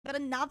But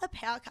another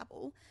power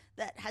couple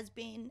that has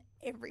been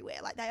everywhere,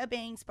 like they are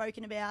being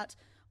spoken about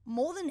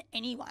more than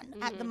anyone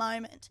at the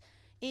moment,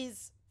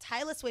 is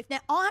Taylor Swift.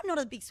 Now, I'm not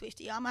a big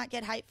Swiftie. I might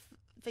get hate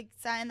for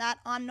saying that.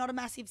 I'm not a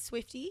massive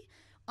Swiftie.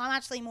 I'm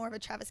actually more of a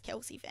Travis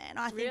Kelce fan.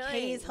 I think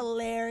he is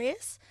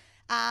hilarious.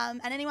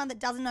 And anyone that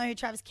doesn't know who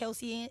Travis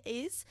Kelce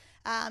is,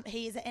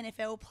 he is an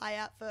NFL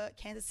player for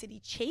Kansas City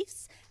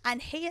Chiefs.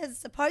 And he has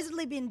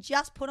supposedly been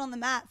just put on the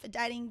map for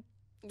dating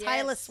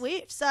Taylor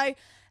Swift. So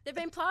they've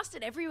been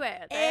plastered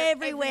everywhere.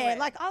 Everywhere.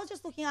 Like, I was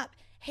just looking up.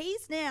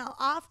 He's now,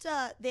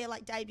 after their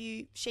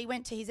debut, she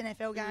went to his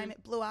NFL game.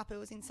 It blew up. It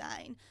was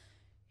insane.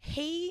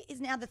 He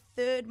is now the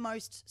third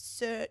most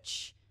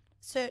searched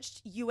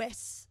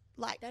US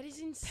that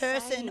is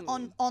person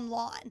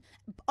online,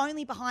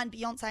 only behind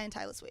Beyonce and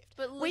Taylor Swift.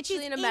 But literally which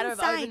is in a matter of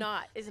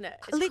overnight, isn't it?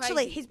 It's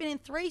literally, crazy. He's been in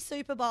 3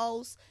 Super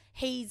Bowls.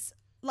 He's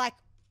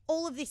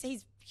all of this.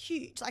 He's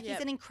huge. He's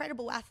an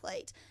incredible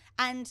athlete.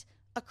 And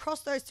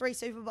across those 3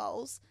 Super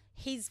Bowls,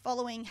 his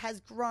following has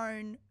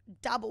grown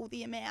double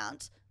the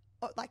amount,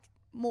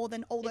 more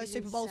than all those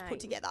Super Bowls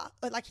put together,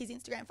 his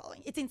Instagram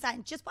following. It's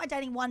insane, just by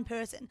dating one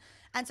person.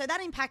 And so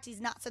that impact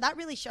is nuts. So that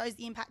really shows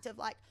the impact of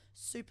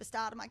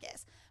superstardom, I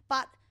guess.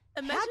 But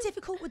how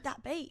difficult would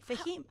that be for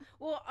him?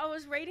 Well, I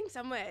was reading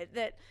somewhere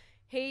that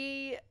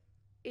he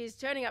is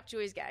turning up to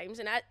his games,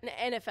 and at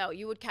NFL,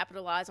 you would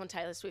capitalise on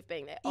Taylor Swift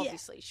being there,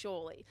 obviously,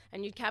 surely,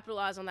 and you'd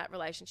capitalise on that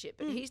relationship.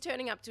 But he's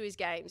turning up to his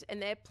games,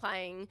 and they're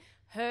playing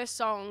her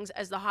songs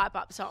as the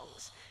hype-up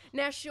songs.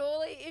 Now,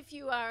 surely if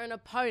you are an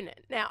opponent,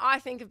 now I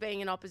think of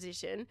being in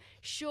opposition,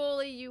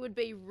 surely you would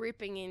be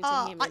ripping into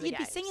him in the you'd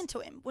games. be singing to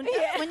him. When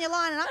you're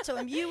lining up to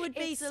him, you would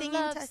be singing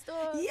a love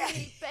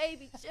story,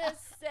 baby,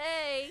 just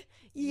say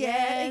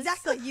yes.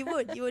 Exactly. You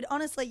would.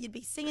 Honestly, you'd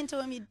be singing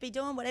to him. You'd be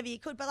doing whatever you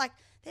could. But,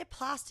 they're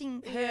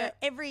plastering her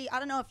I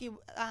don't know if you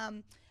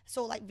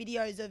saw,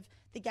 videos of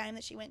the game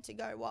that she went to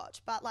go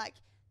watch, but,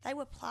 they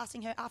were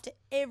plastering her after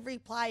every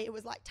play. It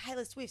was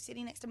Taylor Swift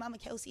sitting next to Mama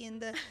Kelce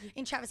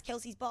in Travis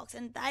Kelce's box,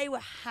 and they were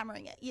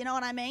hammering it. You know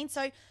what I mean?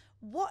 So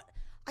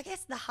I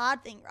guess the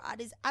hard thing, right,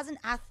 is as an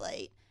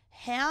athlete,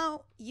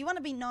 how you want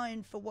to be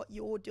known for what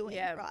you're doing,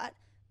 right?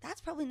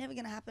 That's probably never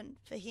going to happen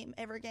for him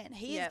ever again.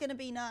 He is going to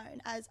be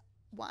known as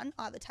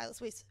either Taylor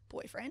Swift's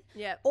boyfriend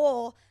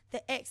or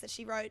the ex that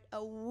she wrote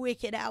a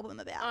wicked album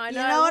about. I know.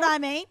 You know what I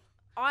mean?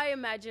 I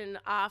imagine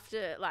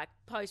after,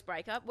 post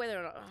breakup, whether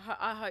or not,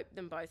 I hope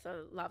them both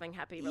are loving,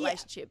 happy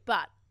relationship.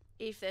 But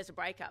if there's a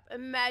breakup,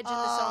 imagine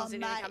the songs that are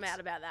going to come out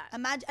about that.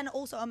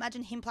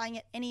 Imagine him playing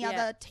at any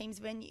other team's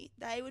venue.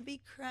 They would be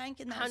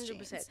cranking those 100%.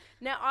 tunes.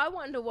 Now, I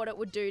wonder what it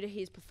would do to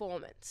his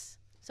performance.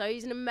 So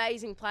he's an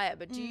amazing player,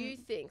 but do you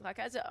think,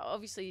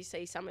 obviously you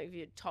see some of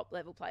your top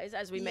level players,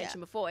 as we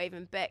mentioned before,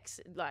 even Beck's,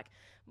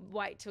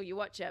 wait till you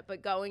watch it,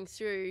 but going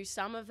through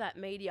some of that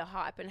media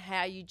hype and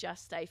how you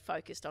just stay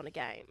focused on a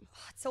game.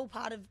 It's all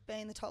part of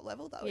being the top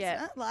level, though,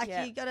 isn't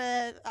it? You got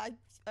to,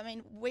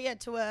 we are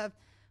to a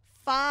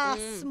far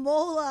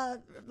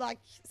smaller,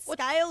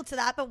 scale to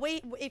that, but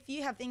if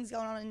you have things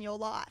going on in your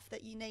life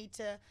that you need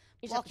to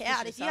block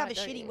out, if you have a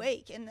shitty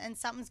week and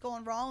something's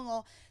gone wrong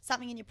or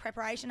something in your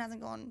preparation hasn't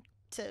gone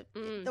to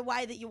the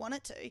way that you want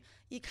it to,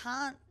 you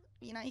can't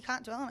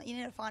dwell on it. You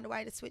need to find a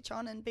way to switch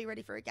on and be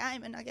ready for a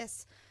game. And I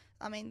guess,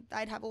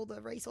 they'd have all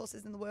the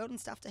resources in the world and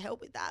stuff to help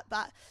with that.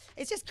 But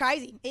it's just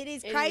crazy. It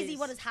is crazy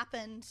what has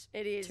happened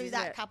to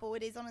that couple.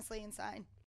 It is honestly insane.